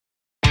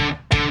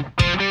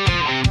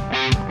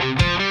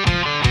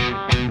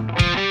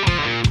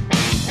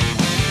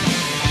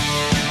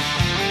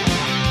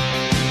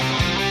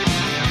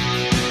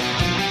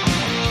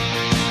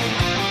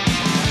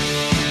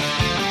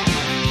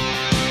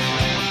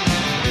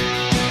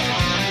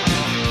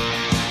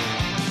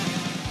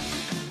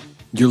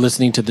You're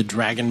listening to the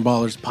Dragon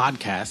Ballers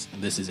podcast.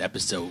 This is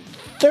episode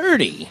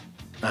 30.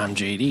 I'm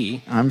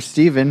JD. I'm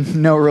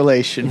Steven. No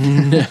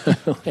relation. No,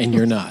 and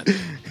you're not.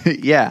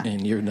 Yeah.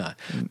 And you're not.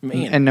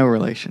 Man, And no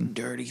relation.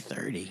 Dirty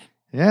 30.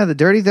 Yeah, the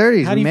Dirty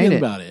 30s. How do you we made feel it.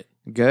 about it?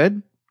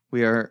 Good.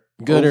 We are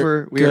Good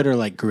over. or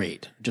like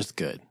great? Just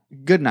good.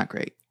 Good, not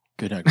great.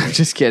 Good, not great.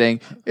 Just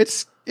kidding.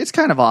 It's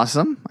kind of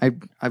awesome. I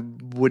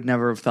would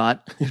never have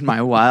thought in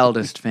my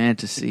wildest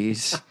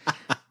fantasies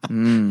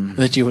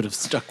That you would have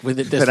stuck with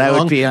it this that long.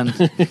 I would be on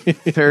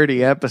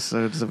 30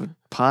 episodes of a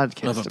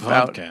podcast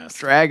about podcast.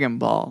 Dragon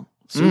Ball.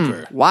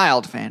 Super.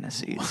 Wild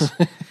fantasies.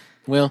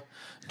 Well,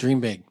 dream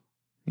big.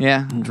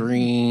 Yeah.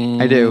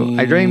 Dream. I do.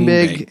 I dream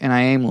big and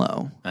I aim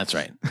low. That's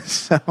right.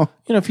 So,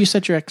 You know, if you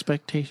set your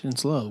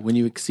expectations low, when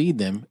you exceed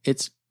them,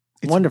 it's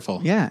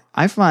wonderful. yeah,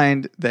 I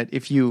find that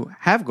if you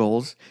have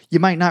goals, you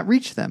might not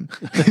reach them.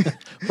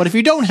 But if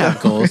you don't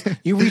have goals,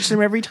 you reach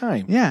them every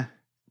time. Yeah.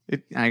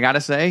 I got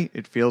to say,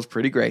 it feels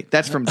pretty great.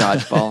 That's from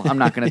Dodgeball. I'm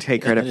not going to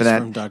take credit That for is that.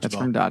 from Dodgeball. That's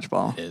from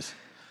Dodgeball, It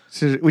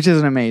is. which is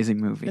an amazing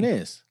movie. It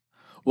is.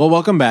 Well,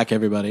 welcome back,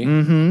 everybody.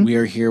 Mhm. We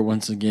are here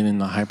once again in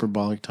the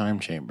hyperbolic time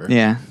chamber.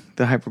 Yeah,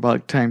 the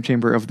hyperbolic time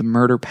chamber of the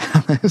Murder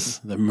Palace.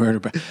 The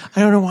murder.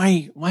 I don't know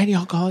why. Why do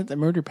y'all call it the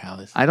murder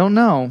palace? I don't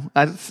know.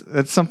 That's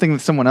something that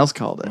someone else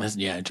called it.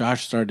 Yeah,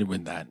 Josh started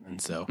with that,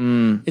 and so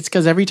it's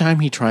because every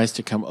time he tries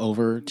to come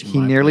over to, He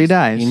my nearly place,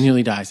 dies. He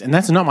nearly dies, and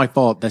that's not my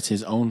fault. That's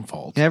his own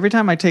fault. Yeah, every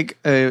time I take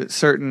a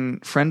certain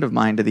friend of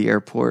mine to the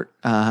airport,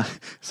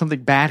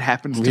 something bad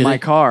happens to Really? my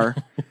car.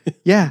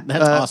 Yeah,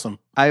 That's awesome.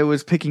 I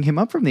was picking him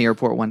up from the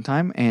airport one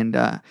time, and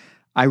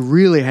I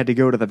really had to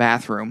go to the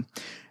bathroom.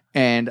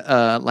 And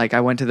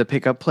I went to the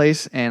pickup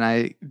place, and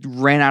I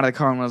ran out of the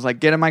car and was like,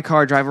 "Get in my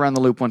car, drive around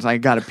the loop once. I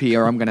gotta pee,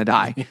 or I'm gonna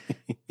die."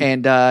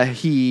 And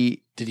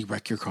he Did he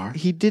wreck your car?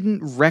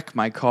 didn't wreck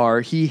my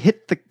car. He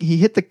hit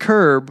the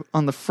curb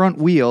on the front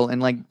wheel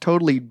and like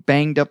totally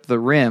banged up the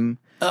rim.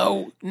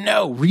 Oh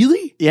no!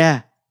 Really?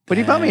 Yeah, but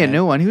he bought me a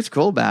new one. He was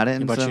cool about it. He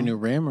And bought so- you a new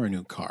rim or a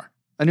new car?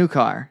 a new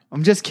car.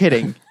 I'm just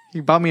kidding. He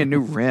bought me a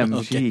new rim.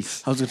 Okay.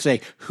 Jeez. I was going to say,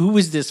 who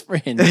is this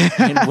friend,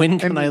 and when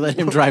can I let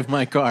him drive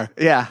my car?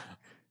 Yeah.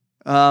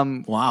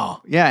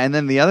 Wow. Yeah, and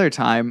then the other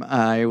time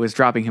I was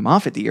dropping him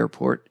off at the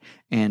airport,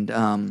 and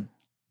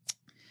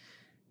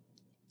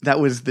that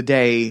was the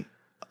day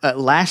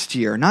last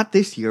year, not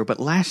this year, but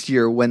last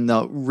year when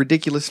the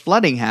ridiculous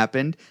flooding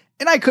happened,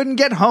 and I couldn't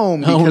get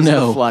home because of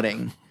no. the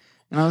flooding.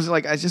 And I was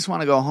like, I just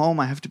want to go home.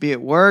 I have to be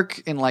at work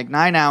in like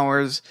 9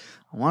 hours.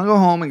 I want to go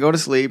home and go to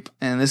sleep,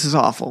 and this is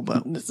awful,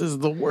 but This is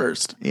the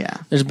worst. yeah.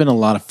 There's been a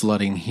lot of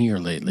flooding here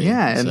lately.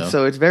 Yeah, and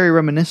so it's very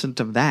reminiscent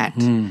of that.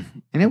 And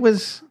it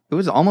was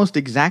almost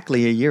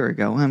exactly a year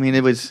ago. I mean,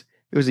 it was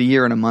a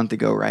year and a month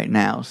ago right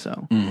now,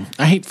 so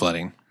I hate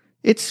flooding.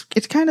 it's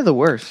kind of the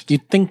worst.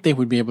 You'd think they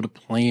would be able to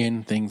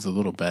plan things a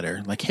little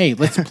better. Like, hey,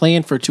 let's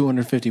plan for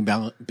 250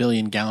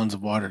 billion gallons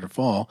of water to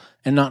fall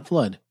and not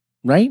flood,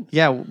 right?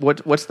 Yeah,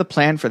 what's the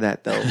plan for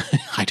that though?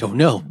 I don't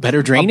know.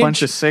 Better drainage? A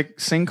bunch of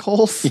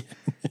sinkholes?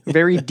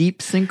 Very deep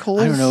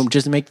sinkholes? I don't know.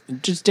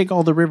 Just dig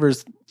all the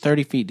rivers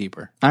 30 feet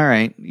deeper. All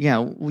right. Yeah,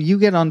 well, you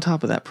get on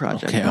top of that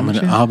project. Okay, don't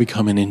you? I'll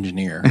become an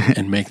engineer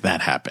and make that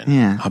happen.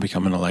 Yeah. I'll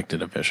become an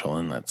elected official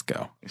and let's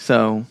go.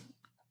 So,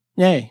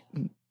 Yay.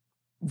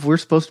 we're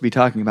supposed to be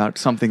talking about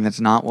something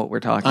that's not what we're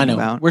talking I know.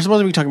 about. We're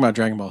supposed to be talking about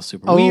Dragon Ball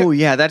Super. Oh,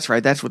 yeah, that's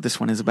right. That's what this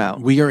one is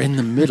about. We are in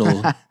the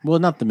middle. Well,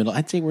 not the middle.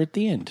 I'd say we're at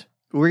the end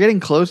We're getting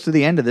close to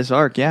the end of this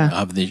arc, yeah.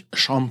 of the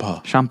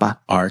Champa Champa.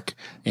 arc.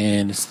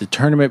 And it's the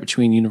tournament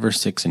between Universe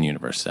 6 and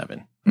Universe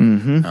 7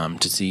 Mm-hmm.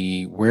 to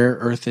see where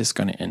Earth is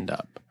going to end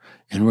up.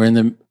 And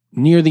we're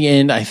near the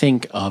end, I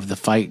think, of the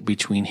fight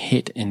between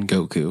Hit and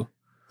Goku.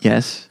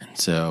 Yes. And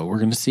so we're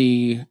going to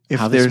see If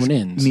how this there one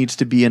ends. needs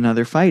to be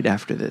another fight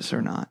after this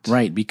or not.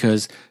 Right,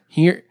 because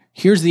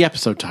here's the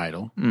episode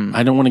title.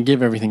 I don't want to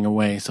give everything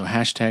away, so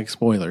hashtag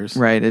spoilers.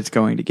 Right, it's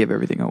going to give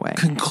everything away.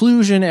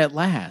 Conclusion at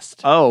last.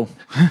 Oh,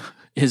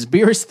 Is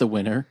Beerus the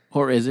winner,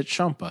 or is it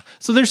Champa?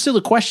 So there's still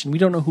a question. We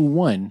don't know who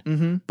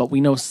won, but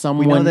we know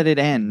someone we know that it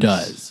ends.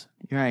 does.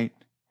 Right.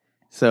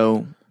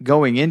 So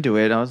going into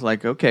it, I was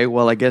like, okay,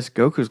 well, I guess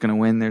Goku's going to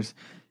win. There's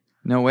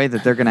no way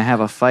that they're going to have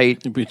a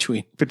fight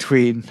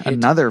between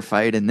another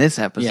fight in this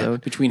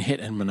episode. Between Hit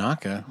and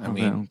Monaka. I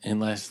mean,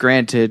 unless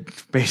Granted,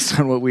 based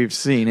on what we've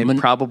seen, it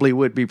probably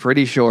would be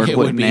pretty short, it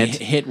would wouldn't be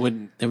it?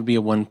 there would be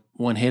a one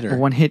hitter. A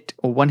one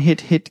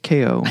hit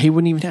KO. He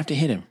wouldn't even have to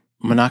hit him.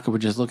 Monaka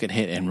would just look at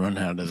Hit and run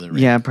out of the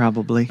ring. Yeah,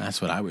 probably.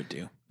 That's what I would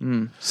do.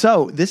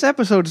 So this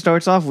episode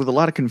starts off with a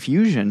lot of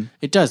confusion.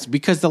 It does,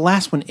 because the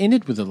last one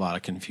ended with a lot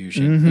of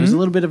confusion. It was a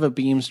little bit of a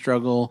beam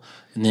struggle,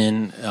 and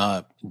then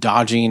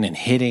dodging and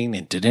hitting,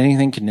 and did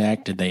anything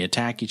connect? Did they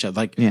attack each other?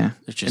 Like, Yeah.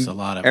 there's just a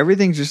lot of...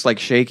 Everything's just like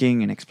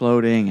shaking and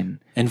exploding.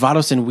 And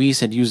Vados and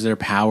Whis had used their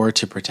power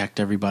to protect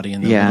everybody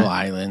in the Yeah. little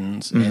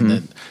islands,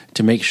 and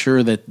to make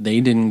sure that they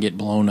didn't get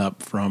blown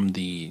up from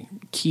the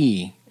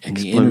key and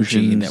the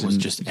energy that was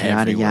just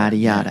yada, everywhere. yada,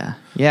 yada.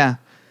 Yeah.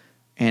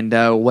 And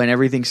when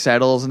everything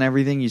settles and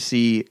everything, you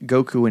see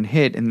Goku and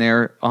Hit, and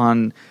they're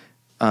on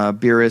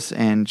Beerus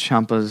and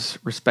Champa's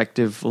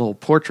respective little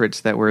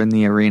portraits that were in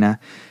the arena,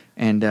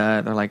 and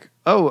they're like,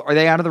 "Oh, are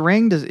they out of the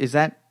ring? Is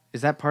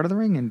that part of the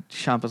ring?" And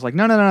Champa's like,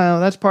 "No,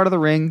 that's part of the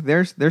ring.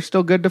 They're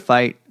still good to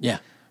fight." Yeah.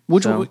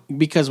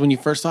 Because when you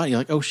first saw it, you're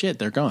like, "Oh shit,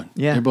 they're gone.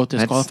 Yeah, they're both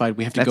disqualified.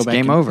 We have to go back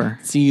game and over.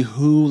 see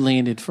who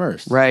landed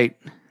first." Right.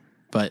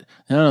 But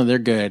no, they're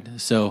good.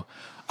 So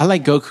I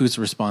like Goku's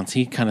response.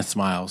 He kind of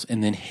smiles,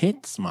 and then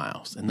Hit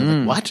smiles, and they're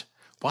like,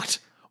 "What?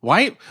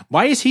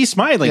 Why is he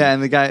smiling?" Yeah,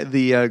 and the guy,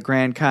 the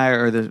Grand Kai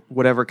or the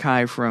whatever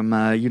Kai from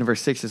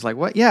Universe 6 is like,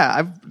 "What?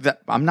 Yeah,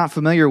 I'm not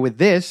familiar with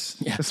this.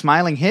 Yeah. The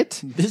smiling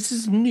Hit? This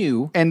is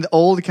new." And the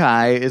old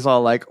Kai is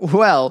all like,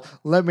 "Well,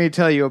 let me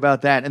tell you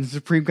about that." And the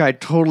Supreme Kai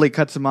totally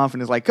cuts him off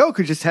and is like,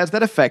 "Goku just has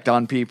that effect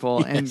on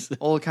people." Yes. And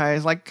old Kai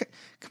is like,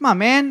 "Come on,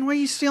 man. What are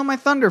you stealing my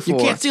thunder for? You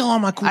can't steal all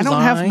my cool I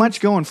don't have lines."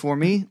 much going for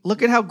me.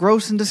 Look at how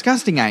gross and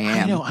disgusting I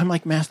am." I know. I'm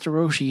like Master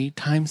Roshi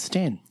times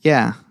 10.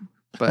 Yeah,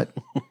 but...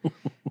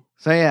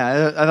 So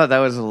yeah, I thought that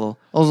was a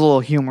little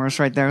humorous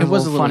right there. It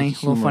was a little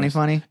funny,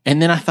 funny.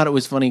 And then I thought it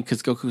was funny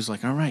because Goku's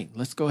like, "All right,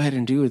 let's go ahead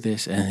and do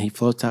this," and he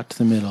floats out to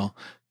the middle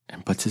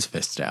and puts his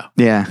fist out.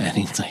 Yeah, and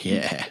he's like,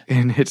 "Yeah,"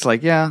 and it's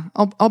like, "Yeah,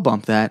 I'll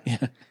bump that.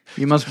 Yeah,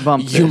 you must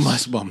bump. You this.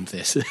 must bump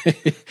this."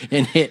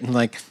 And Hit and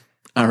like,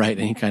 "All right,"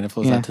 and he kind of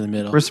floats out to the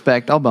middle.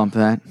 Respect. I'll bump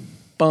that.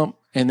 Bump,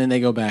 and then they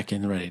go back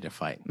and ready to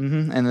fight.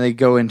 Mm-hmm. And they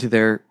go into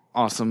their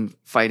awesome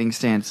fighting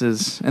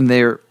stances, and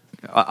they're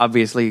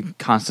obviously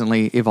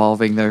constantly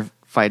evolving their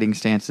fighting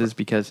stances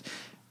because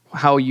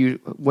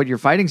what your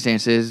fighting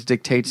stance is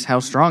dictates how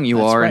strong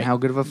you are and how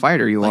good of a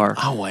fighter you are.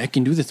 Oh, I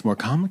can do this more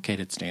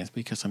complicated stance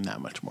because I'm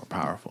that much more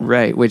powerful.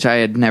 Right, which I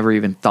had never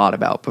even thought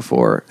about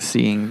before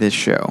seeing this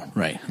show.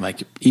 Right,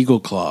 like Eagle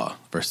Claw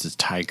versus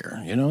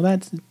Tiger.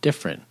 That's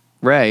different.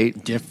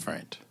 Right.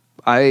 Different.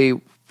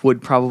 I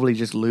would probably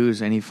just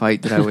lose any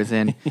fight that I was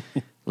in.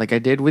 Like I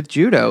did with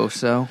judo,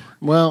 so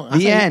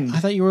I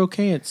thought you were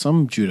okay at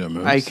some judo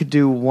moves. I could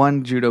do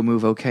one judo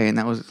move okay, and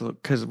that was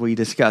because we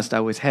discussed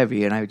I was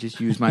heavy, and I would just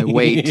use my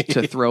weight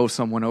to throw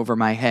someone over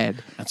my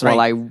head. That's while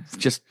right. I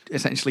just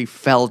essentially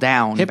fell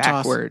down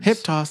backwards. Hip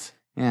toss.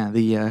 Yeah,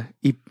 the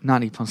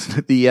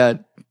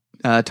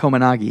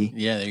Tomonagi.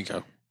 Yeah, there you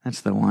go.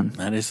 That's the one.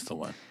 That is the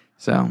one.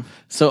 So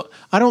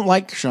I don't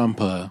like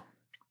Champa.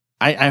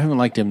 I haven't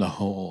liked him the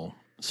whole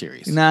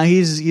series. Nah,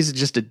 he's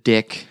just a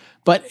dick.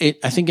 But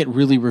I think it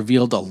really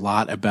revealed a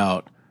lot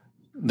about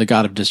the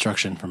God of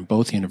Destruction from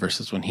both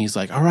universes when he's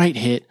like, "All right,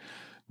 Hit,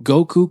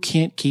 Goku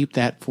can't keep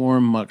that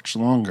form much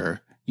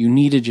longer. You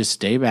need to just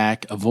stay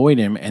back, avoid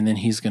him, and then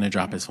he's going to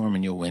drop his form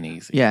and you'll win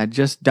easy." Yeah,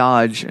 just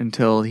dodge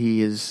until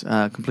he is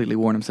completely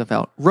worn himself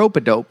out.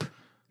 Rope-a-dope.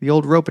 The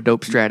old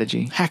rope-a-dope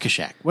strategy.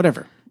 Hack-a-shack,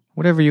 whatever.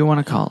 Whatever you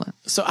want to call it.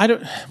 So I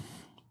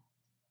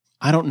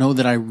don't know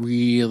that I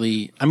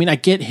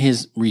get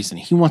his reason.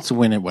 He wants to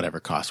win at whatever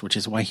cost, which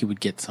is why he would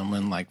get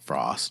someone like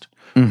Frost,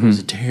 who's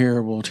a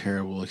terrible,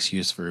 terrible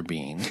excuse for a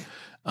being.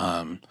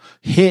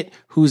 Hit,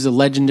 who's a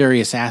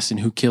legendary assassin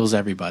who kills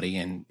everybody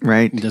and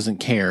doesn't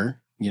care.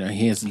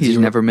 He's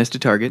never missed a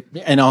target.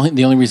 And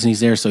the only reason he's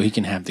there is so he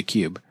can have the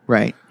cube.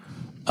 Right.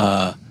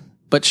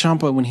 But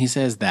Champa, when he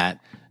says that,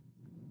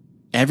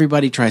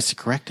 everybody tries to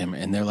correct him,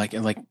 and they're like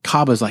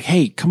Kaba's like,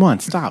 "Hey, come on,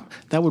 stop.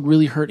 That would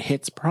really hurt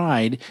Hit's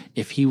pride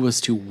if he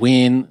was to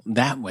win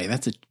that way.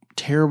 That's a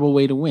terrible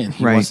way to win.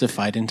 He wants to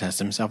fight and test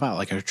himself out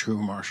like a true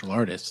martial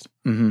artist."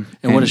 Mm-hmm.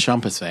 And what does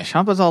Champa say?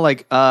 Champa's all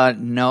like,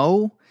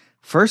 "No.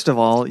 First of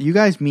all, you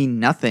guys mean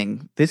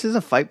nothing. This is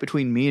a fight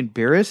between me and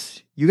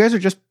Beerus. You guys are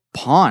just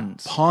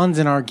pawns. Pawns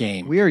in our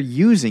game. We are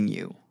using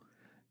you."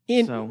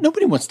 And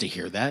nobody wants to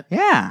hear that.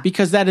 Yeah.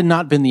 Because that had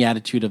not been the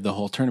attitude of the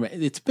whole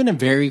tournament. It's been a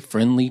very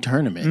friendly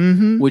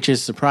tournament, which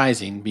is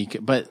surprising.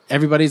 But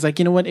everybody's like,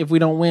 "You know what? If we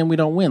don't win, we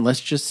don't win. Let's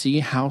just see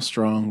how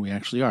strong we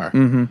actually are."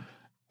 Mm-hmm.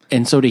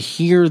 And so to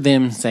hear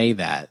them say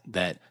that,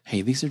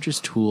 hey, these are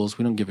just tools.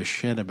 We don't give a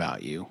shit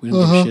about you. We don't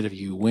give a shit if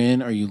you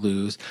win or you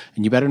lose.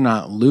 And you better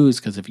not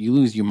lose, because if you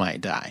lose, you might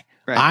die.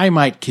 Right. I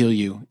might kill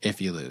you if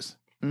you lose.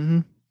 Mm-hmm.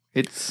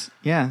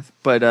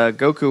 But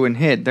Goku and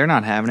Hit, they're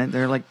not having it.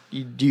 They're like,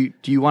 do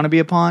you want to be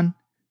a pawn?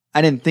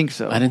 I didn't think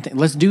so.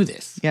 Let's do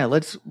this. Yeah,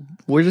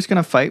 we're just going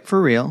to fight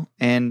for real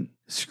and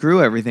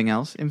screw everything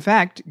else. In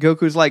fact,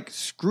 Goku's like,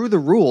 screw the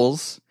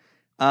rules.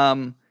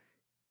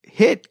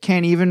 Hit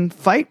can't even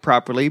fight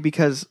properly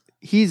because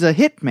he's a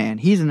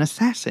hitman. He's an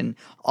assassin.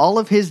 All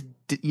of his,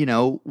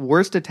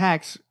 worst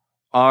attacks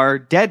are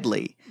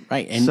deadly.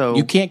 Right, and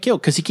you can't kill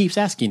because he keeps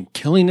asking.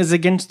 Killing is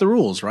against the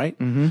rules, right?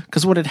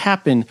 Because what had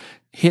happened,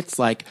 Hit's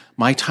like,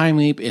 "My time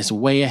leap is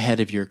way ahead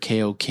of your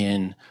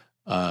Kaioken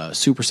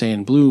Super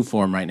Saiyan Blue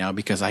form right now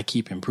because I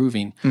keep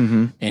improving."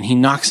 And he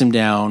knocks him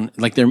down,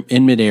 like they're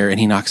in midair, and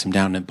he knocks him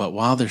down. But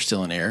while they're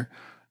still in air,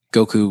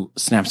 Goku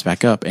snaps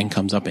back up and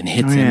comes up and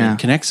hits him and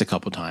connects a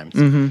couple times.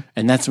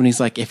 And that's when he's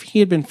like, if he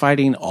had been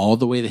fighting all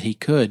the way that he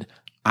could,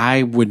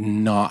 I would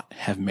not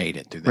have made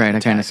it through that. Right,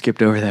 I kind of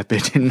skipped over that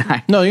bit, didn't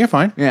I? No, you're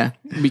fine. Yeah.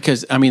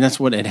 Because, that's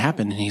what had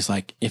happened. And he's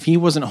like, if he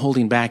wasn't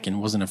holding back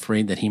and wasn't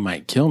afraid that he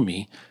might kill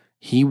me,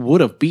 he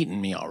would have beaten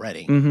me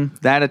already.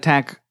 That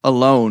attack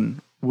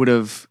alone would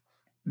have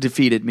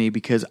defeated me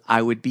because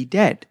I would be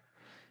dead.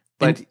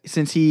 But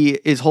since he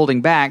is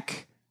holding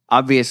back,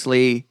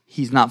 obviously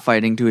he's not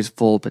fighting to his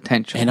full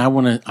potential. And I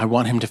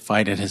want him to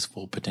fight at his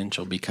full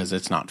potential because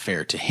it's not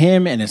fair to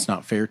him and it's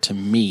not fair to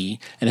me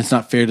and it's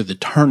not fair to the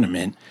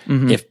tournament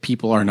if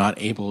people are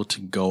not able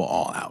to go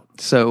all out.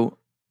 So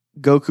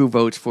Goku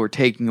votes for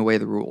taking away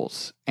the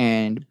rules,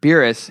 and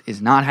Beerus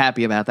is not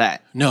happy about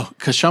that. No,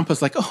 because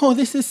Champa's like, oh,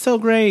 this is so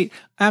great.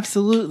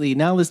 Absolutely.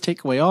 Now let's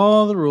take away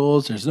all the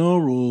rules. There's no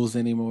rules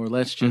anymore.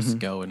 Let's just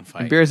go and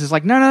fight. And Beerus is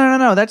like,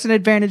 no. That's an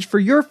advantage for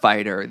your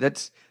fighter.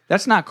 That's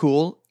not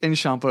cool. And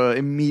Champa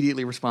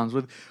immediately responds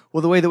with,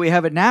 well, the way that we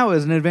have it now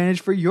is an advantage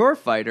for your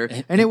fighter.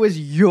 And it was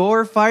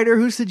your fighter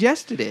who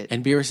suggested it.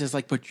 And Beerus is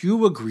like, but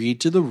you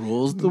agreed to the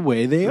rules the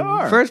way they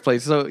are. First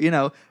place.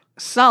 So,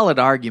 solid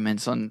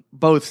arguments on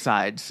both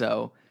sides.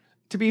 So,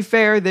 to be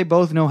fair, they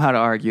both know how to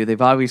argue.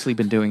 They've obviously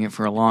been doing it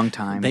for a long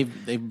time.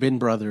 They've been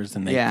brothers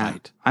and they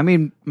fight. I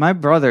mean, my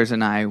brothers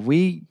and I,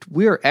 we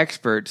are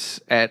experts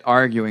at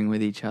arguing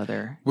with each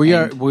other. We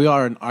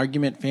are an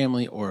argument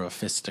family or a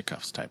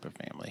fisticuffs type of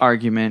family.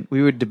 Argument.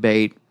 We would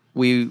debate.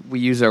 We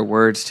use our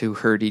words to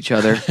hurt each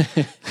other.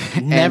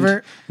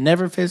 Never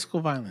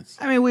physical violence.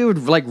 I mean, we would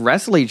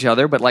wrestle each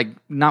other, but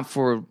not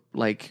for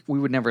we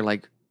would never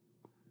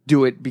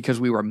do it because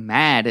we were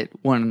mad at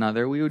one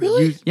another. We would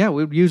we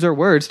would use our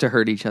words to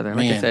hurt each other.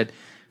 Like I said,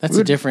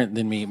 that's different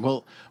than me.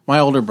 Well, my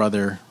older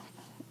brother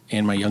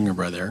and my younger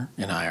brother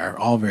and I are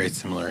all very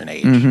similar in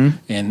age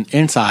and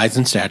in size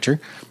and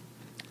stature.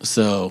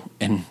 So,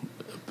 and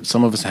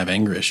some of us have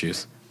anger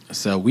issues.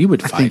 So we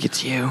would fight. I think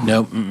it's you.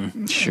 No,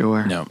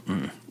 sure. No,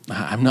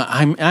 I'm not.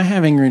 I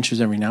have anger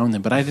issues every now and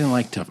then, but I didn't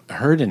like to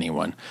hurt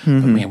anyone. But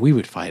man, we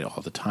would fight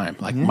all the time.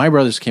 My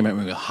brothers came at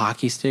me with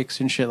hockey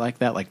sticks and shit like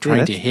that,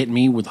 trying to hit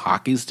me with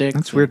hockey sticks.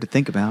 That's weird to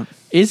think about,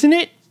 isn't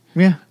it?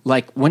 Yeah.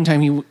 One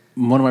time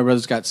one of my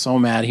brothers got so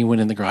mad he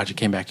went in the garage and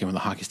came back in with a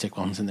hockey stick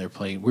while I was in there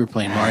playing. We were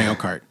playing Mario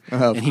Kart,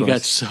 and he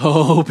got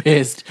so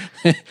pissed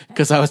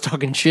because I was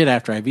talking shit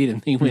after I beat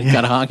him. He went and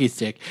got a hockey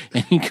stick,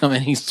 and he come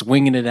in, he's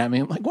swinging it at me.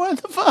 I'm like,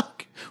 what the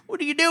fuck?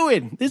 What are you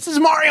doing? This is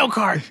Mario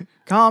Kart.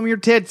 Calm your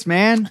tits,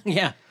 man.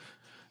 Yeah.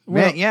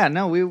 Well, man, yeah,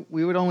 no, we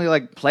would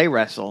only play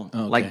wrestle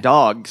like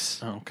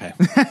dogs. Okay.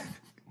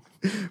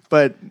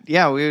 But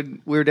yeah, we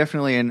were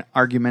definitely an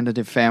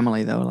argumentative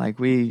family though.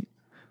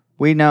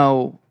 We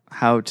know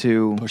how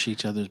to push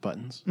each other's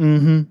buttons.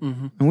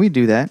 And we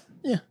do that.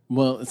 Yeah.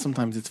 Well,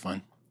 sometimes it's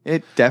fun.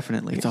 It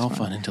definitely it's is all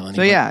fun until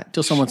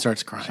until someone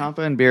starts crying.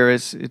 Champa and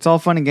Beerus, it's all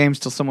fun and games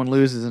till someone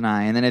loses an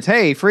eye, and then it's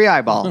hey, free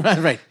eyeball.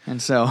 Right.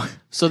 And so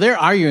they're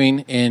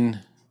arguing, and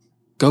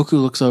Goku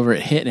looks over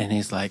at Hit, and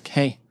he's like,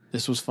 "Hey,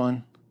 this was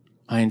fun.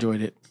 I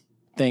enjoyed it.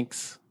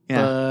 Thanks.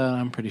 Yeah. But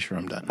I'm pretty sure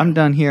I'm done. I'm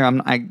done here.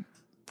 I'm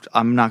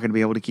not going to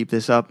be able to keep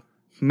this up.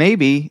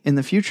 Maybe in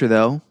the future,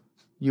 though,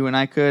 you and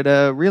I could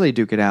really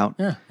duke it out.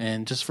 Yeah,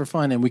 and just for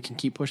fun, and we can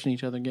keep pushing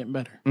each other and getting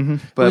better.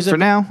 But for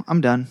now, I'm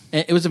done.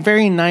 It was a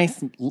very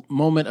nice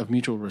moment of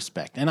mutual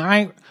respect, and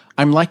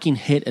I'm liking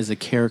Hit as a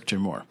character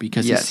more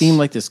because he seemed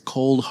like this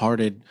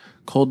cold-hearted,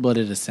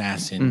 cold-blooded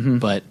assassin.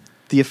 But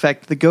the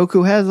effect that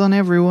Goku has on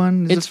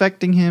everyone is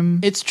affecting him.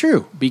 It's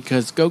true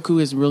because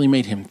Goku has really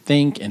made him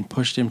think and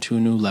pushed him to a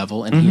new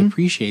level, and he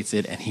appreciates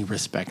it, and he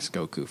respects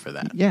Goku for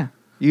that. Yeah,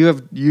 you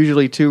have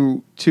usually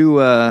two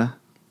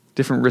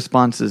different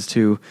responses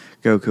to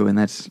Goku, and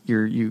that's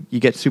you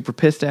get super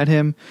pissed at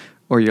him,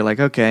 or you're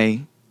like,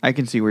 okay, I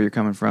can see where you're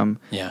coming from.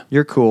 Yeah,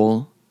 you're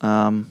cool.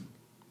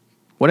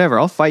 Whatever,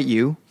 I'll fight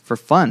you for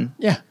fun.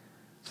 Yeah,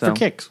 for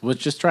kicks.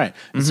 Let's just try it.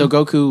 And so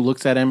Goku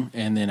looks at him,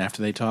 and then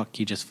after they talk,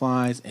 he just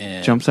flies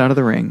and jumps out of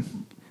the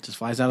ring. Just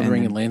flies out of the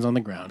ring and lands on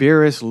the ground.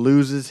 Beerus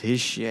loses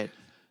his shit.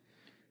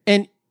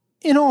 And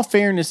in all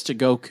fairness to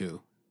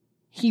Goku,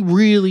 he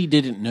really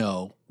didn't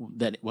know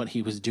that what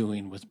he was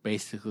doing was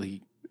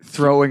basically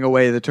throwing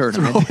away the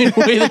tournament.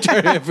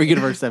 For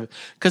Universe 7.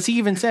 Because he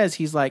even says,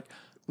 he's like,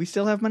 we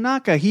still have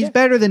Monaka. He's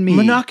better than me.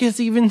 Monaka's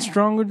even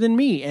stronger than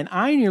me. And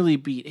I nearly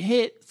beat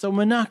Hit, so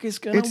Monaka's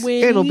going to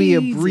win. It'll be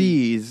a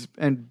breeze.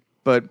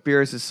 But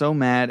Beerus is so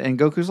mad. And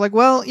Goku's like,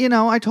 well,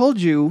 I told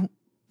you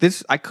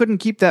this. I couldn't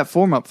keep that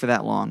form up for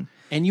that long.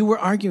 And you were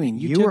arguing.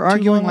 You were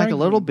arguing like a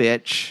little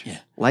bitch. Yeah.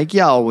 Like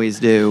you always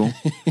do.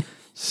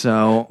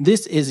 So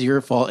this is your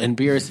fault, and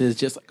Beerus is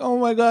just like, "Oh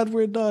my God,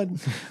 we're done.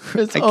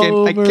 It's I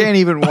over. can't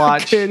even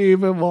watch. I can't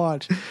even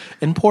watch."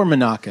 And poor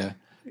Monaka,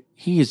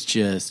 he is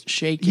just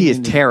shaking. He is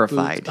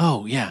terrified.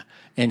 Oh yeah,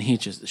 and he's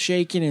just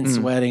shaking and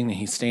sweating, and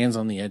he stands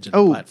on the edge of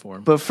the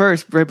platform. But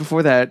first, right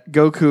before that,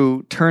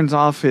 Goku turns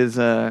off his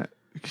Super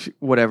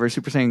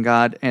Saiyan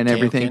God and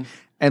everything.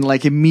 And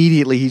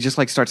immediately he just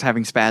starts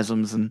having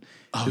spasms and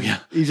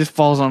he just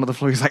falls onto the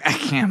floor. He's like, I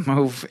can't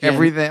move. Yeah.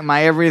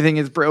 Everything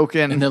is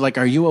broken. And they're like,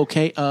 are you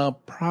okay?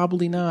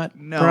 Probably not.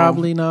 No.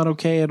 Probably not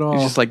okay at all.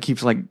 He just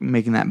keeps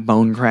making that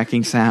bone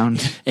cracking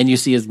sound. And you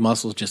see his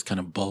muscles just kind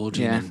of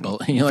bulging and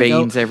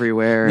veins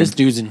everywhere. This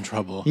dude's in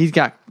trouble. He's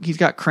got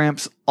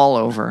cramps all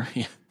over.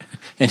 Yeah.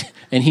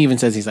 And he even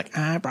says, he's like,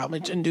 I probably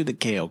shouldn't do the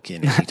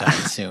Kaioken anytime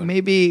soon.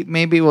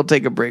 Maybe we'll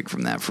take a break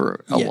from that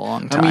for a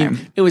long time. I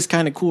mean, it was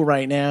kind of cool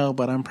right now,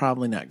 but I'm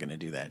probably not going to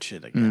do that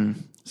shit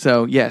again.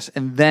 So, yes.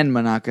 And then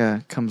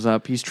Monaka comes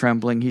up. He's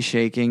trembling. He's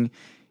shaking.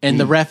 And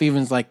the ref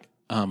even's like,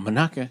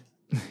 Monaka,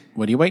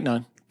 what are you waiting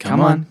on?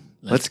 Come on.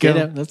 Let's go.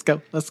 Let's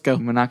go.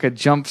 Monaka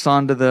jumps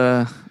onto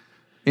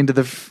into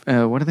the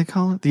what do they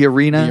call it? The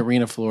arena. The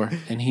arena floor.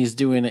 And he's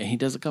doing it. He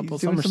does a couple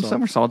of somersaults. Some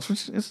somersaults,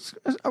 which is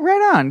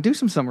right on. Do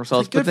some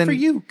somersaults. Good for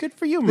you. Good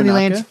for you, Monaka. Then he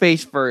lands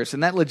face first,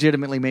 and that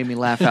legitimately made me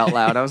laugh out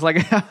loud. I was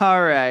like,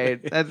 all right.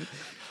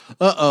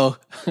 Uh-oh.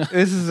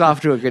 This is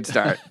off to a good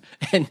start.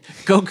 And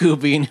Goku,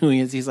 being who he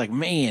is, he's like,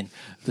 man,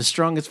 the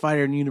strongest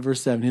fighter in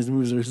Universe 7. His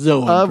moves are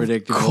so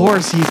unpredictable. Of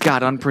course he's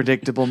got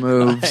unpredictable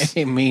moves.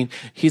 I mean,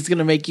 he's going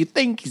to make you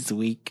think he's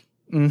weak.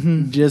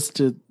 Mm-hmm. Just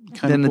to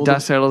kind then of... the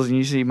dust settles, and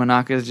you see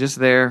Monaka's just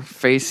there,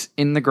 face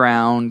in the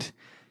ground.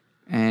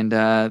 And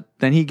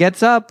then he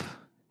gets up,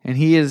 and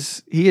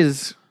he's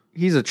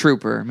a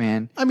trooper,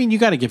 man. I mean, you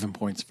got to give him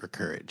points for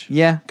courage.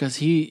 Yeah. Because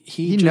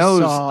he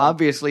knows,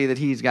 obviously, that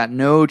he's got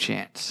no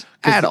chance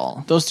at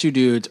all. Those two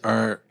dudes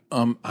are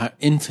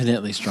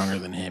infinitely stronger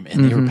than him,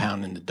 and they were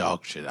pounding the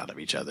dog shit out of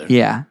each other.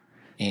 Yeah.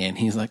 And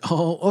he's like,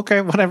 oh, okay,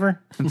 whatever.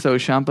 And so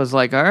Shampa's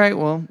like, all right,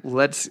 well,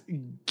 let's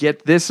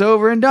get this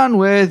over and done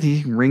with.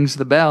 He rings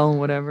the bell,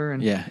 whatever.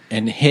 And yeah.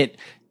 And Hit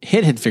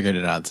had figured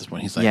it out at this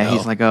point. He's like,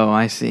 he's like, oh,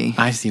 I see.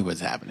 I see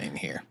what's happening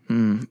here.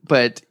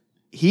 But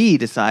he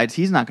decides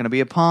he's not going to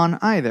be a pawn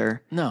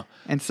either. No.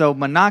 And so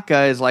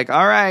Monaka is like,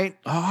 all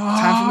right,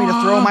 time for me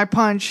to throw my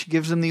punch.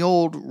 Gives him the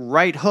old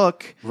right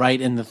hook. Right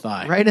in the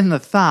thigh. Right in the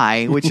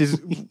thigh, which is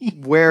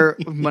where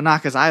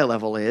Monaka's eye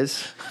level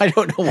is. I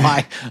don't know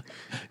why.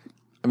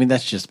 I mean,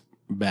 that's just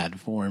bad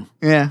form.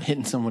 Yeah.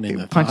 Hitting someone in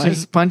the thigh.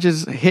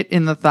 Punches Hit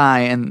in the thigh,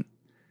 and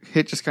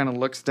Hit just kind of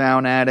looks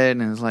down at it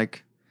and is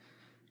like,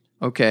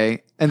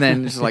 okay. And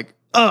then just like,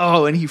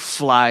 oh, and he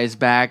flies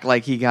back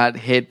like he got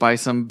hit by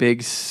some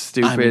big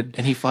stupid.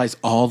 And he flies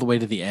all the way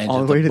to the edge.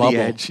 All the way to the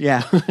edge,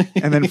 yeah.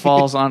 And then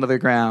falls onto the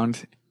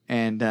ground.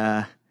 And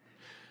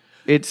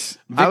it's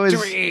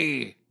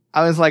victory.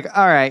 I was like,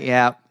 all right,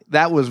 yeah.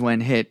 That was when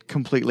Hit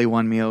completely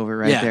won me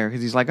over there.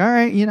 Because he's like, all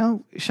right,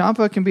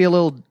 Champa can be a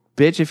little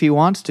bitch if he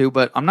wants to,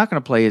 but I'm not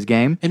going to play his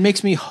game. It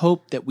makes me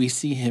hope that we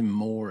see him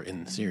more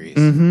in the series.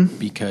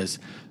 Because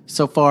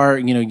so far,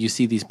 you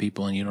see these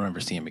people and you don't ever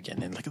see him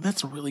again. And like,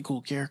 that's a really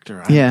cool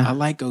character. I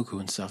like Goku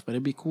and stuff, but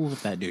it'd be cool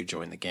if that dude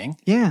joined the gang.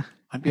 Yeah.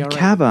 I'd be all right.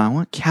 Kaba. I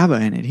want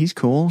Kaba in it. He's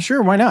cool.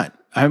 Sure, why not?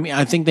 I mean,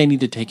 I think they need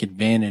to take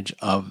advantage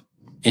of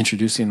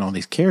introducing all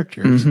these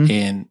characters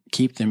and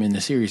keep them in the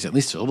series at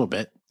least a little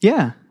bit.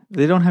 Yeah.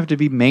 They don't have to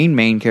be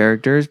main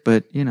characters,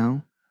 but,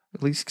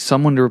 at least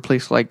someone to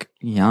replace like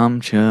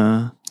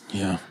Yamcha.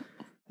 Yeah.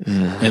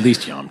 At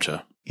least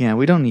Yamcha. Yeah,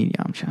 we don't need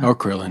Yamcha. Or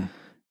Krillin.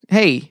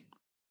 Hey.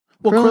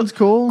 Well, Krillin's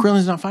cool.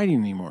 Krillin's not fighting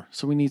anymore,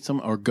 so we need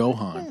or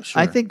Gohan.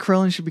 Sure. I think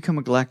Krillin should become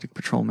a galactic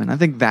patrolman. I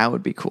think that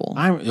would be cool.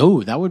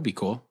 That would be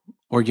cool.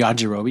 Or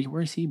Yajirobe.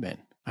 Where's he been?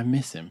 I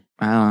miss him.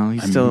 I don't know.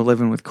 He's still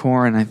living with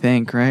Korin, I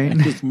think, right? I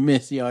just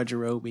miss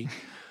Yajirobe.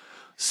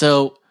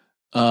 So,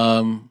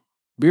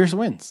 Beerus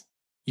wins.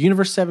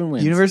 Universe 7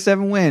 wins. Universe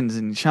 7 wins,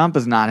 and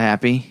Champa's not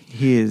happy.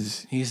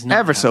 He's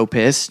ever so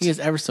pissed. He is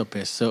ever so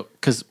pissed. So,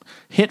 because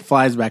Hit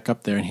flies back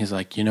up there, and he's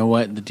like, you know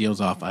what? The deal's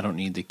off. I don't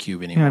need the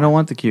cube anymore. Yeah, I don't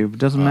want the cube. It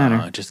doesn't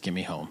matter. Just get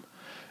me home.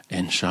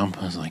 And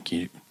Champa's like,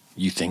 you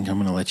think I'm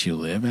going to let you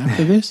live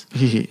after this?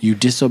 You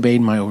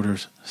disobeyed my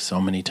orders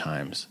so many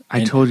times.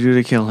 I told you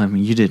to kill him,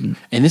 and you didn't.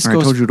 And I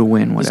told you to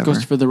win, whatever. This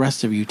goes for the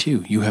rest of you,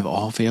 too. You have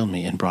all failed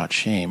me and brought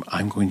shame.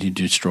 I'm going to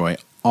destroy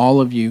all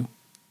of you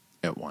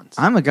at once.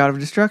 I'm a god of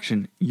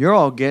destruction. You're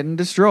all getting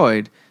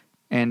destroyed.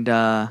 And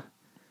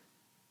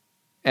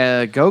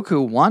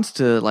Goku wants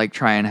to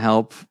try and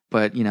help,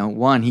 but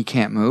one, he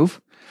can't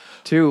move.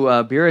 Two,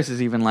 Beerus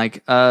is even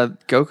like,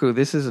 Goku,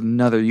 this is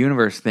another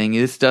universe thing.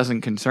 This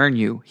doesn't concern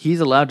you. He's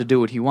allowed to do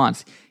what he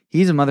wants.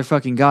 He's a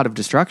motherfucking god of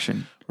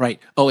destruction.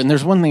 Right. Oh, and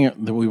there's one thing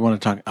that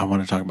I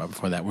want to talk about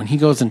before that. When he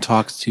goes and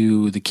talks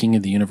to the King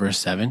of the Universe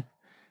 7.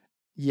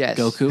 Yes.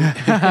 Goku.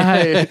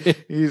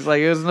 He's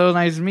like, it was so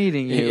nice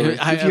meeting you.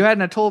 If you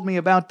hadn't have told me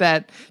about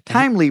that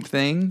time leap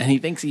thing. And he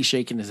thinks he's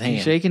shaking his hand.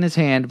 He's shaking his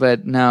hand,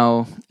 but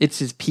no, it's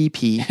his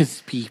pee-pee.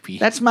 His pee-pee.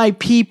 That's my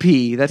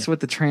pee-pee. That's what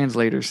the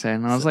translator said.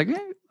 And I was like,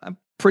 I'm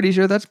pretty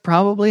sure that's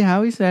probably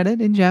how he said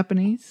it in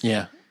Japanese.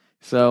 Yeah.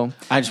 So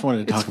I just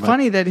wanted to talk about it. It's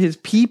funny that his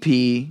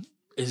pee-pee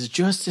is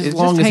just as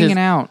long as hanging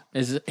out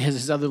as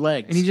his other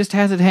legs. And he just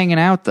has it hanging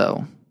out,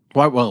 though.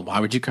 Why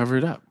would you cover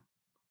it up?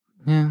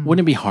 Yeah.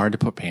 Wouldn't it be hard to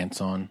put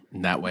pants on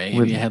in that way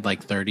if you had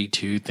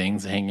 32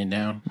 things hanging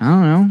down? I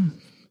don't know.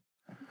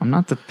 I'm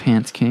not the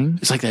pants king.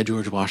 It's like that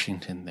George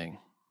Washington thing.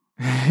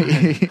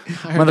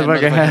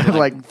 Motherfucker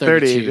had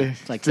 30.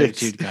 It's like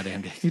 32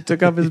 goddamn days. He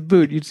took off his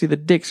boot. You'd see the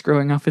dicks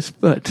growing off his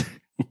foot.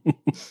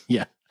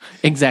 Yeah,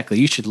 exactly.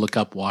 You should look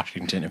up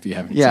Washington if you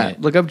haven't seen it.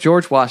 Look up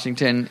George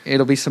Washington.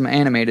 It'll be some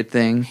animated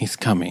thing. He's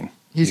coming.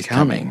 He's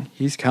coming.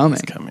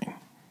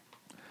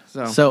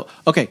 So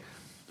okay.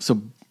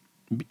 So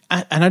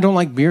And I don't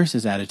like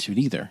Beerus's attitude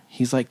either.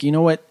 He's like, you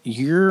know what?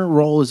 Your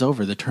role is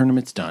over. The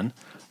tournament's done.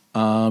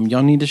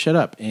 Y'all need to shut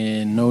up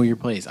and know your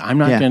place. I'm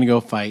not going to go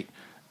fight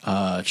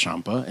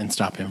Champa and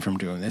stop him from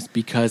doing this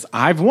because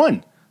I've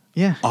won.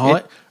 Yeah.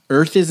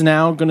 Earth is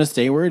now going to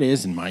stay where it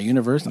is in my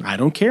universe. I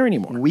don't care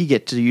anymore. We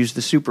get to use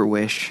the super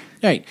wish.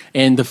 Right.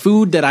 And the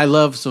food that I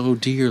love so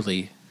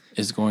dearly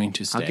is going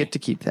to stay. I'll get to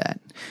keep that.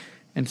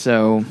 And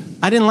so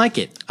I didn't like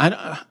it.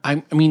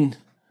 I mean,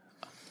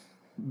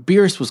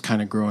 Beerus was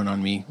kind of growing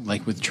on me,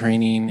 like with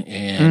training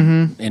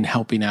and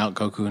helping out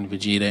Goku and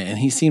Vegeta, and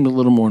he seemed a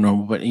little more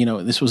normal. But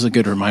this was a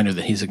good reminder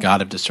that he's a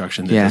god of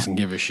destruction that doesn't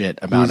give a shit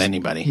about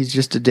anybody. He's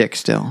just a dick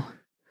still.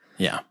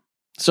 Yeah.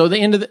 So the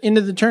end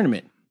of the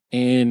tournament,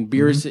 and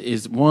Beerus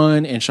is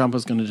won, and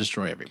Champa's going to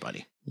destroy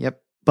everybody.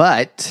 Yep.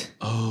 But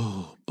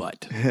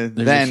there's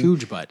then a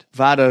huge but.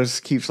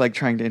 Vados keeps like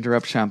trying to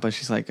interrupt Champa.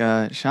 She's like,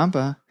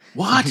 Champa,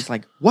 what? And he's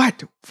like,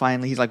 what?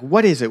 Finally, he's like,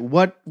 what is it?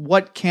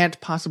 What can't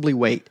possibly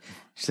wait?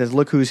 She says,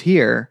 look who's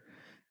here.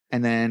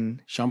 And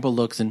then Champa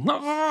looks and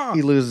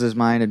he loses his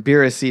mind, and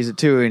Beerus sees it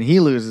too, and he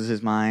loses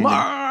his mind.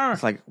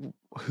 It's like,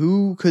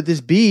 who could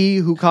this be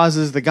who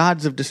causes the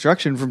gods of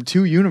destruction from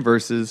two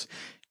universes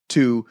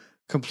to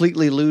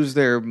completely lose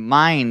their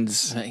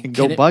minds and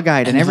go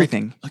bug-eyed and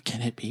everything? Like,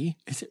 can it be?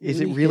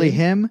 Is it really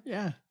him?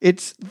 Yeah.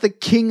 It's the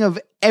king of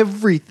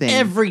everything.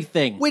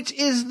 Everything. Which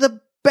is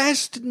the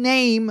best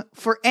name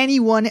for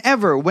anyone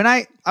ever. When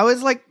I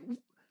was like,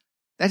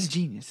 that's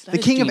genius. The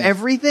king of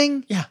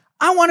everything? Yeah.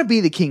 I want to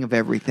be the king of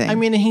everything. I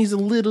mean, he's a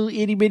little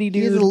itty bitty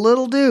dude. He's a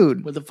little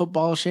dude with a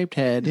football shaped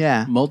head.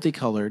 Yeah.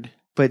 Multicolored.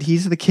 But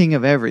he's the king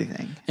of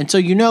everything. And so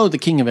the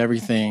king of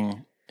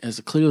everything is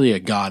clearly a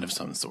god of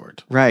some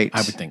sort. Right.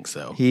 I would think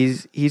so.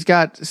 He's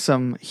got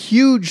some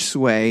huge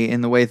sway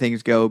in the way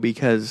things go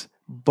because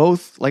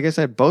both, like I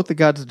said, both the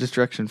gods of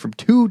destruction from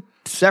two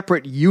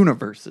separate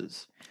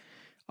universes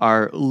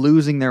are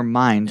losing their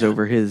minds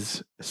over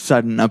his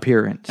sudden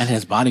appearance. And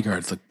his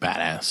bodyguards look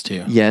badass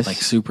too. Yes. Like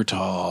super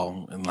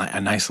tall and like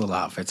a nice little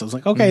outfit. So I was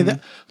like, okay,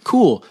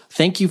 cool.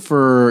 Thank you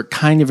for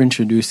kind of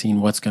introducing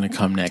what's going to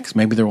come next.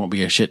 Maybe there won't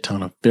be a shit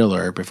ton of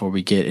filler before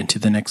we get into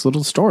the next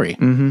little story.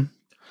 Mm-hmm.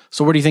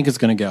 So where do you think it's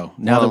going to go?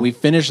 Now that we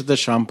finished the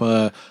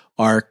Champa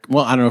arc,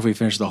 well, I don't know if we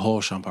finished the whole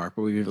Champa arc,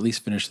 but we've at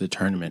least finished the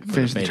tournament.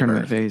 Finished the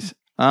tournament phase.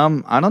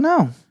 I don't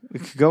know.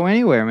 It could go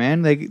anywhere,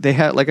 man. They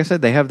have, like I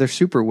said, they have their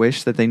super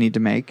wish that they need to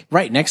make.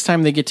 Right. Next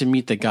time they get to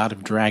meet the god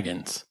of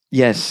dragons.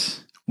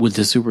 Yes. With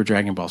the Super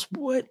Dragon Balls.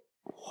 What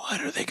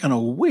are they going to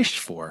wish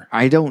for?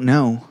 I don't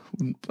know.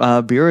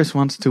 Beerus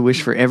wants to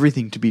wish for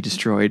everything to be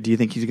destroyed. Do you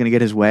think he's going to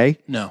get his way?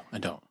 No, I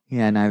don't.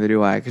 Yeah, neither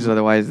do I, because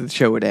otherwise the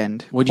show would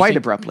end quite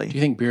abruptly. Do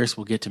you think Beerus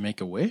will get to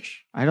make a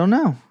wish? I don't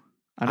know.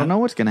 I don't know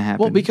what's going to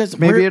happen. Well, because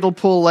maybe it'll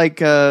pull like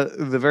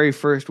the very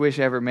first wish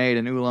ever made,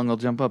 and Oolong will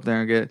jump up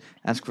there and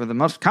ask for the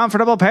most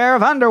comfortable pair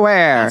of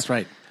underwear. That's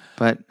right.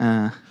 But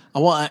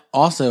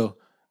also,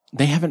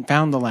 they haven't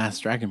found the last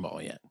Dragon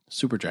Ball yet,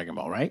 Super Dragon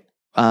Ball, right?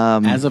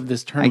 As of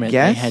this tournament,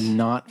 they had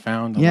not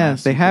found the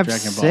last they Super have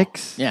Dragon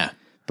 6. Ball. Yeah,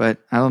 but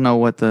I don't know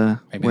what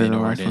maybe they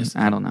know where it is.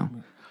 I don't know.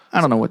 I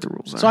don't know what the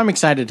rules are. So I'm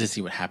excited to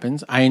see what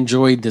happens. I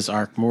enjoyed this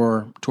arc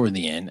more toward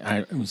the end.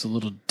 I was a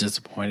little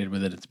disappointed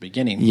with it at the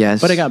beginning.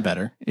 Yes. But it got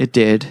better. It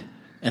did.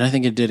 And I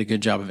think it did a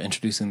good job of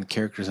introducing the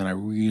characters, and I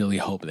really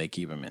hope they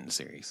keep them in the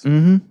series.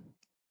 Mm-hmm.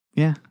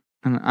 Yeah.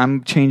 And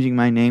I'm changing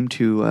my name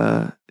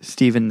to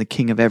Stephen the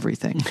King of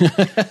Everything.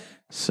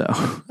 So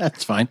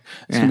that's fine.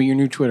 It's going to be your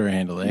new Twitter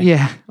handle, eh?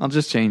 Yeah. I'll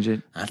just change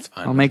it. That's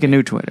fine. I'll make a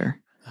new Twitter.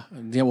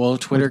 Yeah, well,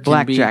 Twitter with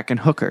blackjack and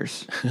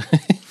hookers.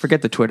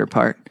 Forget the Twitter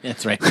part.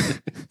 That's right.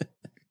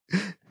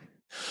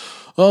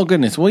 Oh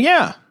goodness. Well,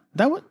 yeah,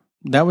 that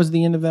was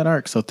the end of that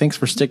arc. So thanks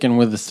for sticking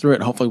with us through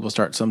it. Hopefully, we'll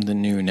start something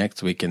new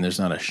next week, and there's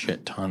not a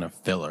shit ton of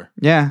filler.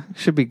 Yeah,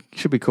 should be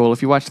cool.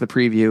 If you watch the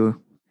preview,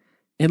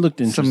 it looked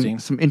interesting.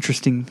 Some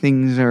interesting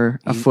things are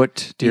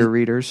afoot, dear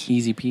readers.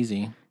 Easy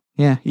peasy.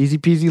 Yeah, easy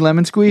peasy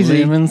lemon squeezy.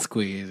 Lemon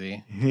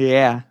squeezy.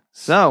 Yeah.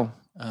 So.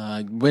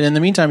 But in the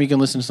meantime, you can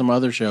listen to some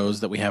other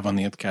shows that we have on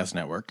the Nthcast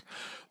network.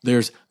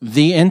 There's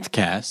the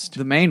Nthcast.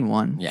 The main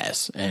one.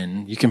 Yes.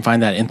 And you can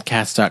find that at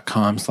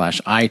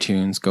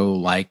nthcast.com/iTunes. Go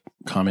like,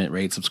 comment,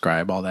 rate,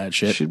 subscribe, all that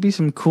shit. Should be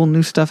some cool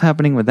new stuff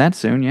happening with that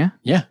soon, yeah?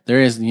 Yeah, there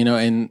is,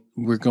 and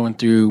we're going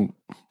through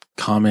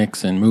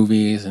comics and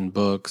movies and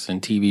books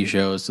and TV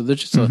shows. So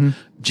there's just a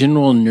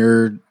general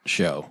nerd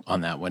show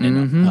on that one.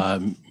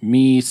 And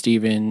me,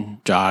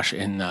 Steven, Josh,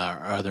 and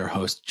our other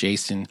host,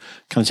 Jason,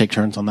 kind of take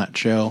turns on that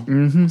show.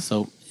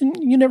 So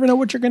you never know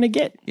what you're going to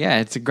get. Yeah,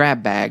 it's a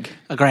grab bag.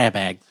 A grab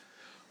bag.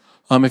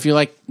 If you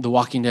like The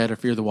Walking Dead or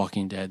Fear the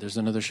Walking Dead, there's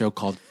another show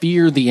called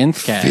Fear the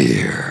Nthcast.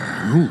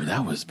 Fear. Ooh,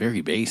 that was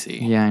very bassy.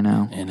 Yeah, I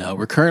know. And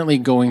we're currently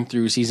going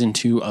through season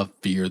 2 of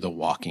Fear the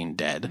Walking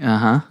Dead.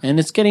 Uh-huh. And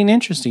it's getting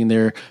interesting.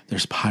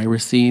 There's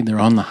piracy.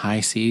 They're on the high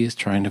seas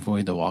trying to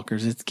avoid the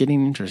walkers. It's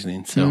getting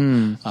interesting.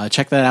 So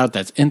check that out.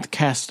 That's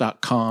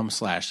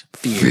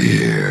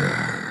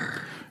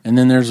nthcast.com/fear. And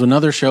then there's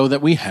another show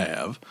that we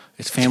have.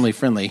 It's family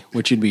friendly,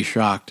 which you'd be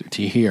shocked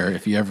to hear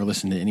if you ever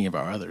listen to any of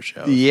our other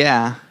shows.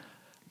 Yeah.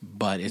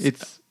 but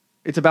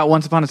It's about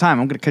Once Upon a Time.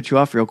 I'm going to cut you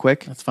off real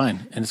quick. that's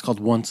fine. And it's called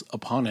Once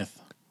Uponeth.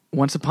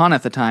 Once Upon a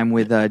Time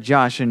with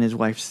Josh and his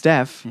wife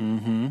Steph.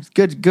 Mm-hmm.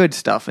 It's good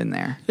stuff in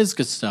there. It is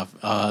good stuff.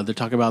 They're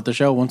talking about the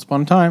show Once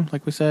Upon a Time,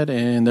 like we said,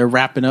 and they're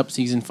wrapping up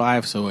season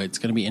 5, so it's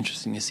going to be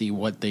interesting to see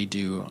what they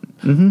do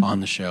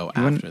on the show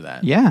after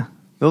that. Yeah.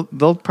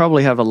 They'll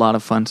probably have a lot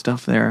of fun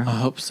stuff there. I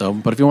hope so.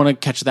 But if you want to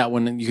catch that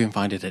one, you can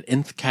find it at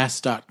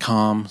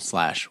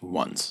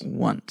nthcast.com/once.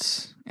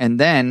 Once. And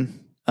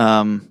then,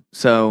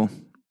 so,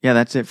 yeah,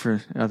 that's it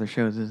for other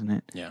shows, isn't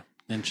it? Yeah.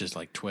 Then just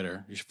like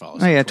Twitter. You should follow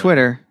us. Oh, yeah,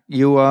 Twitter.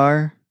 You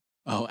are?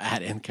 Oh,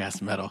 at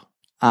nthcastmetal.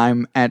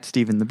 I'm at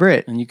Stephen the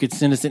Brit. And you could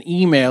send us an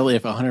email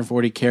if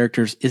 140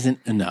 characters isn't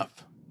enough.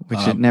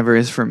 Which it never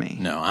is for me.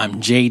 No,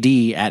 I'm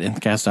JD at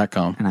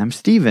nthcast.com. And I'm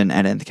Steven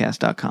at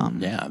nthcast.com.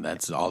 Yeah,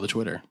 that's all the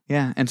Twitter.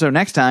 Yeah, and so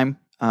next time,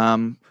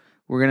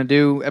 we're going to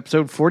do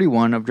episode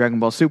 41 of Dragon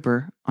Ball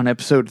Super on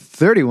episode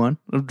 31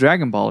 of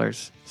Dragon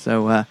Ballers.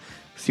 So,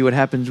 see what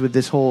happens with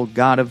this whole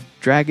God of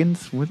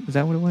Dragons. Is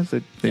that what it was?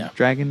 The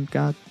dragon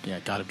god? Yeah,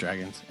 God of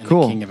Dragons. And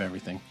cool. The King of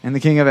Everything. And the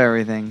King of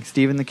Everything.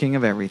 Steven the King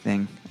of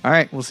Everything. All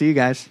right, we'll see you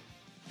guys.